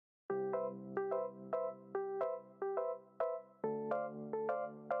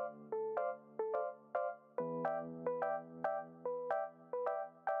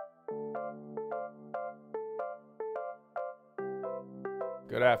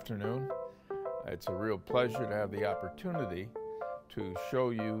Good afternoon. It's a real pleasure to have the opportunity to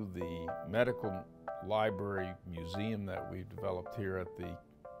show you the medical library museum that we've developed here at the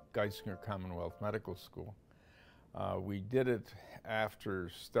Geisinger Commonwealth Medical School. We did it after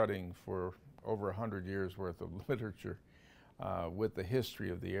studying for over 100 years worth of literature with the history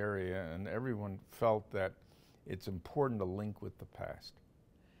of the area, and everyone felt that it's important to link with the past.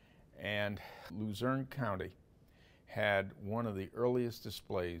 And Luzerne County had one of the earliest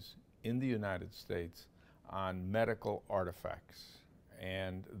displays in the United States on medical artifacts,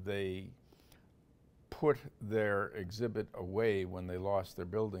 and they put their exhibit away when they lost their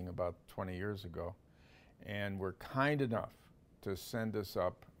building about 20 years ago, and were kind enough to send us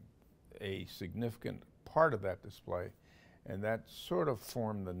up a significant part of that display, and that sort of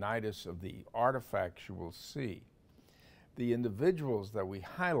formed the nidus of the artifacts you will see. The individuals that we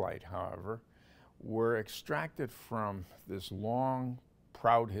highlight, however, were extracted from this long,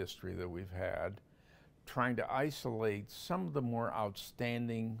 proud history that we've had, trying to isolate some of the more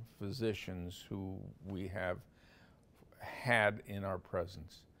outstanding physicians who we have had in our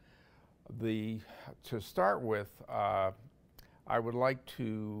presence. To start with, I would like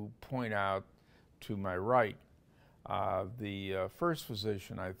to point out to my right, the first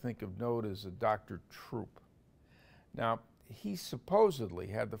physician I think of note is a Dr. Troop. Now, he supposedly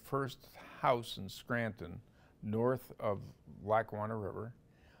had the first house in Scranton, north of Lackawanna River.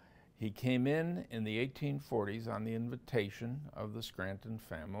 He came in the 1840s on the invitation of the Scranton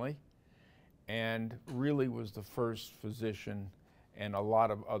family, and really was the first physician, and a lot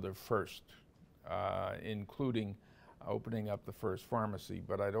of other firsts, including opening up the first pharmacy,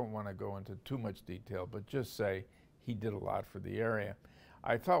 but I don't want to go into too much detail, but just say he did a lot for the area.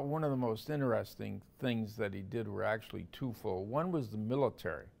 I thought one of the most interesting things that he did were actually twofold. One was the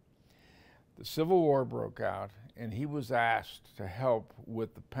military. The Civil War broke out, and he was asked to help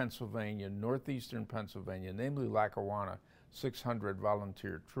with the Pennsylvania, northeastern Pennsylvania, namely Lackawanna, 600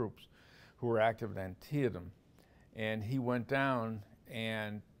 volunteer troops who were active at Antietam. And he went down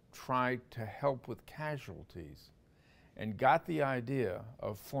and tried to help with casualties and got the idea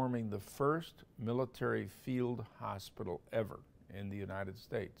of forming the first military field hospital ever in the United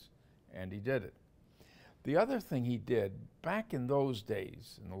States, and he did it. The other thing he did, back in those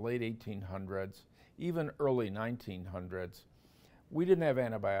days, in the late 1800s, even early 1900s, we didn't have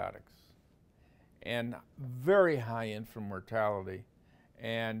antibiotics, and very high infant mortality,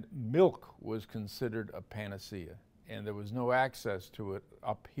 and milk was considered a panacea, and there was no access to it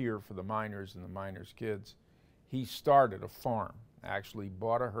up here for the miners and the miners' kids. He started a farm, actually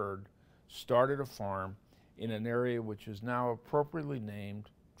bought a herd, started a farm in an area which is now appropriately named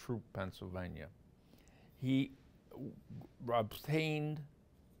Troop, Pennsylvania. He obtained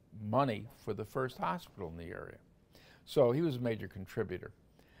money for the first hospital in the area. So he was a major contributor.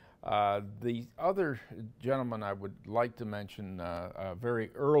 The other gentleman I would like to mention, a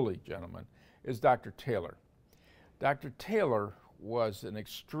very early gentleman, is Dr. Taylor. Dr. Taylor was an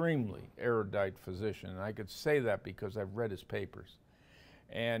extremely erudite physician, and I could say that because I've read his papers.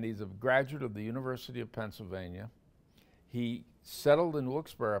 And he's a graduate of the University of Pennsylvania. He settled in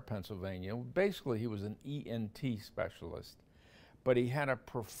Wilkes-Barre, Pennsylvania. Basically, he was an ENT specialist, but he had a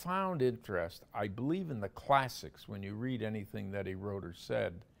profound interest, I believe, in the classics when you read anything that he wrote or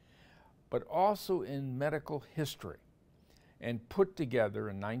said, but also in medical history, and put together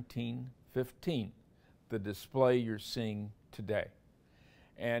in 1915 the display you're seeing today.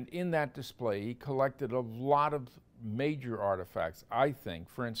 And in that display, he collected a lot of major artifacts, I think.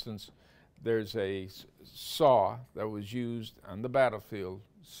 For instance, there's a saw that was used on the battlefield,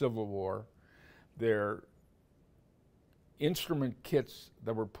 Civil War. There are instrument kits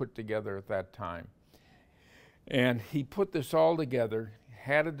that were put together at that time. And he put this all together,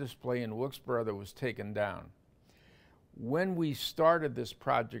 had a display in Wilkes-Barre that was taken down. When we started this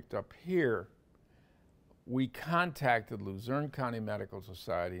project up here, we contacted Luzerne County Medical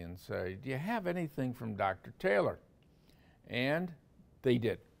Society and said, do you have anything from Dr. Taylor? And they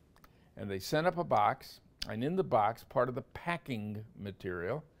did. And they sent up a box, and in the box, part of the packing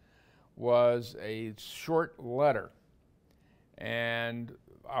material, was a short letter. And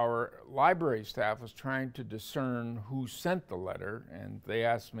our library staff was trying to discern who sent the letter, and they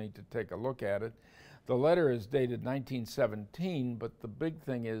asked me to take a look at it. The letter is dated 1917, but the big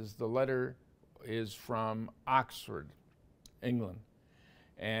thing is the letter is from Oxford, England.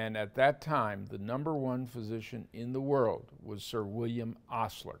 And at that time, the #1 physician in the world was Sir William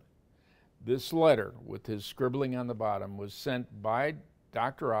Osler. This letter, with his scribbling on the bottom, was sent by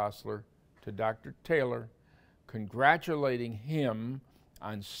Dr. Osler to Dr. Taylor, congratulating him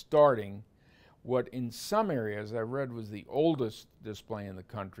on starting what in some areas I read was the oldest display in the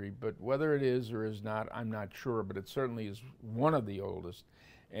country, but whether it is or is not, I'm not sure, but it certainly is one of the oldest.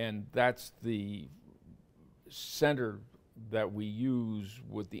 And that's the center that we use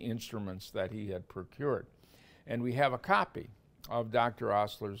with the instruments that he had procured. And we have a copy of Dr.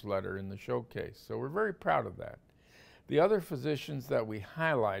 Osler's letter in the showcase, so we're very proud of that. The other physicians that we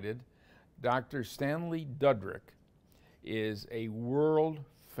highlighted, Dr. Stanley Dudrick is a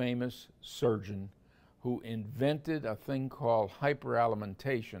world-famous surgeon who invented a thing called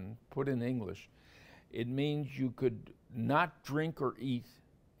hyperalimentation. Put in English, it means you could not drink or eat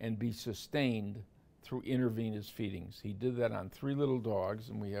and be sustained through intravenous feedings. He did that on 3 little dogs,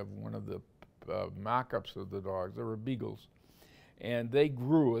 and we have one of the mock-ups of the dogs. They were beagles, and they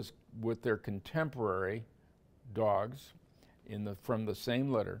grew as with their contemporary dogs from the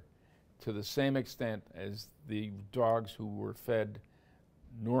same litter to the same extent as the dogs who were fed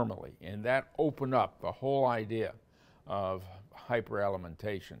normally. And that opened up the whole idea of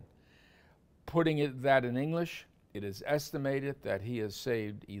hyperalimentation. Putting that in English, it is estimated that he has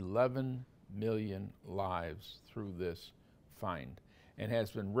saved 11 million lives through this find, and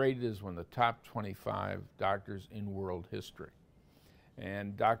has been rated as one of the top 25 doctors in world history.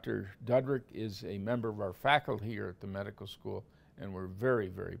 And Dr. Dudrick is a member of our faculty here at the medical school, and we're very,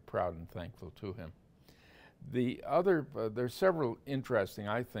 very proud and thankful to him. The other, there's several interesting,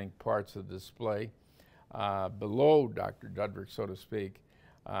 I think, parts of the display. Below Dr. Dudrick, so to speak,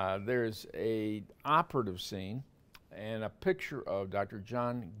 there's an operative scene and a picture of Dr.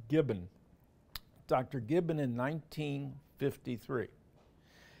 John Gibbon. Dr. Gibbon in 1953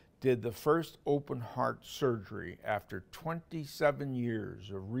 did the first open heart surgery after 27 years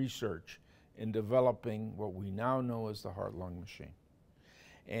of research in developing what we now know as the heart-lung machine.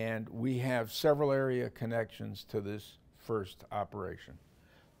 And we have several area connections to this first operation.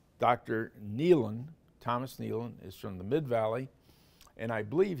 Dr. Nealon, Thomas Nealon, is from the Mid-Valley, and I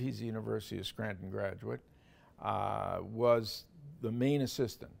believe he's a University of Scranton graduate, was the main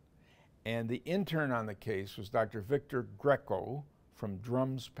assistant. And the intern on the case was Dr. Victor Greco from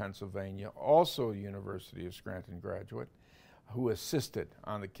Drums, Pennsylvania, also a University of Scranton graduate, who assisted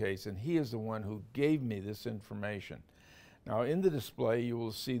on the case, and he is the one who gave me this information. Now, in the display, you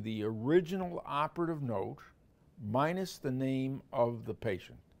will see the original operative note minus the name of the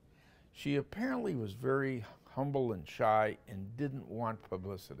patient. She apparently was very humble and shy and didn't want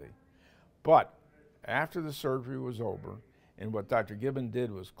publicity. But after the surgery was over, and what Dr. Gibbon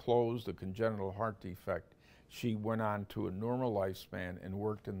did was close the congenital heart defect, she went on to a normal lifespan and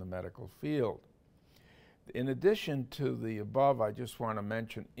worked in the medical field. In addition to the above, I just want to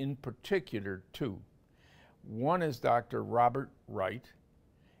mention in particular 2. One is Dr. Robert Wright,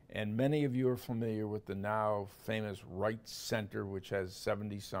 and many of you are familiar with the now famous Wright Center, which has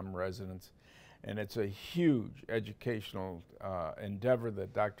 70-some residents, and it's a huge educational endeavor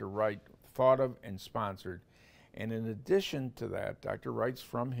that Dr. Wright thought of and sponsored. And in addition to that, Dr. Wright's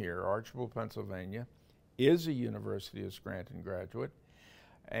from here, Archibald, Pennsylvania, is a University of Scranton graduate,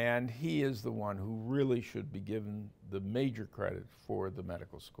 and he is the one who really should be given the major credit for the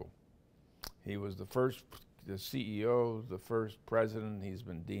medical school. He was the first, the CEO, the first president, he's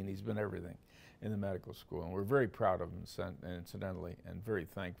been dean, he's been everything in the medical school, and we're very proud of him, incidentally, and very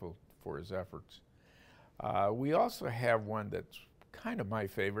thankful for his efforts. We also have one that's kind of my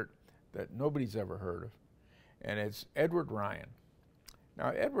favorite that nobody's ever heard of, and it's Edward Ryan. Now,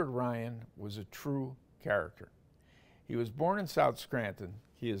 Edward Ryan was a true character. He was born in South Scranton.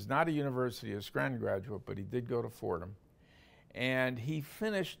 He is not a University of Scranton graduate, but he did go to Fordham. And he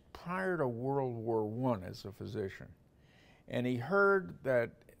finished prior to World War I as a physician. And he heard that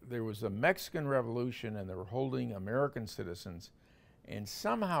there was a Mexican Revolution and they were holding American citizens, and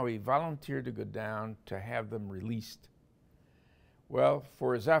somehow he volunteered to go down to have them released. Well,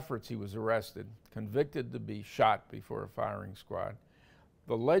 for his efforts, he was arrested, convicted to be shot before a firing squad.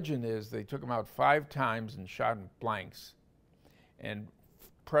 The legend is they took him out 5 times and shot him blanks. And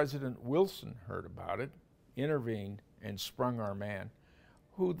President Wilson heard about it, intervened, and sprung our man,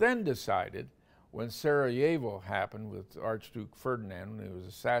 who then decided, when Sarajevo happened with Archduke Ferdinand, when he was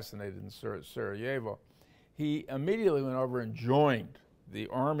assassinated in Sarajevo, he immediately went over and joined the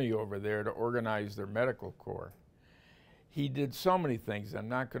army over there to organize their medical corps. He did so many things, I'm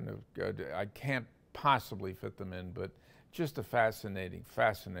not going to, I can't possibly fit them in, but just a fascinating,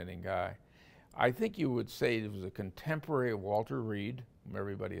 fascinating guy. I think you would say it was a contemporary of Walter Reed, whom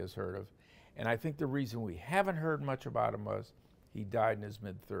everybody has heard of, and I think the reason we haven't heard much about him was he died in his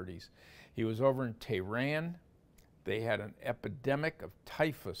mid-30s. He was over in Tehran. They had an epidemic of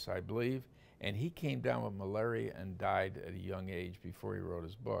typhus, I believe, and he came down with malaria and died at a young age before he wrote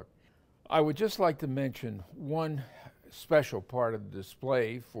his book. I would just like to mention one special part of the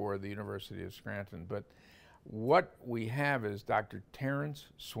display for the University of Scranton, but what we have is Dr. Terrence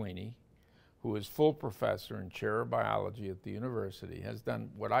Sweeney, who is full professor and chair of biology at the university, has done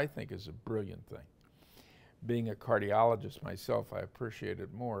what I think is a brilliant thing. Being a cardiologist myself, I appreciate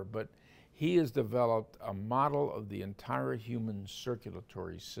it more, but he has developed a model of the entire human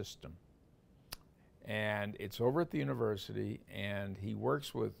circulatory system. And it's over at the university, and he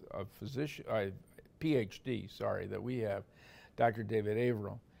works with a physician, PhD, that we have, Dr. David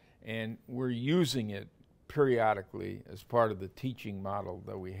Averill, and we're using it periodically as part of the teaching model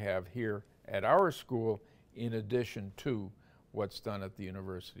that we have here at our school, in addition to what's done at the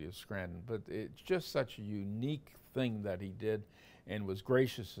University of Scranton. But it's just such a unique thing that he did, and was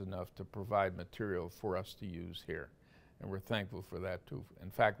gracious enough to provide material for us to use here. And we're thankful for that too.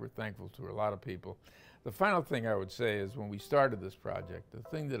 In fact, we're thankful to a lot of people. The final thing I would say is when we started this project, the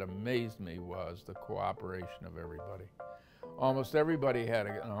thing that amazed me was the cooperation of everybody. Almost everybody had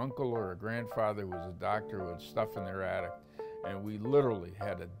an uncle or a grandfather who was a doctor who had stuff in their attic, and we literally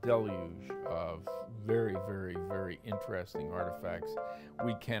had a deluge of very, very, very interesting artifacts.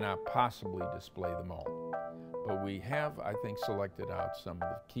 We cannot possibly display them all, but we have, I think, selected out some of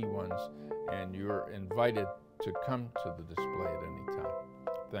the key ones, and you're invited to come to the display at any time.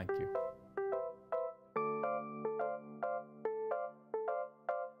 Thank you.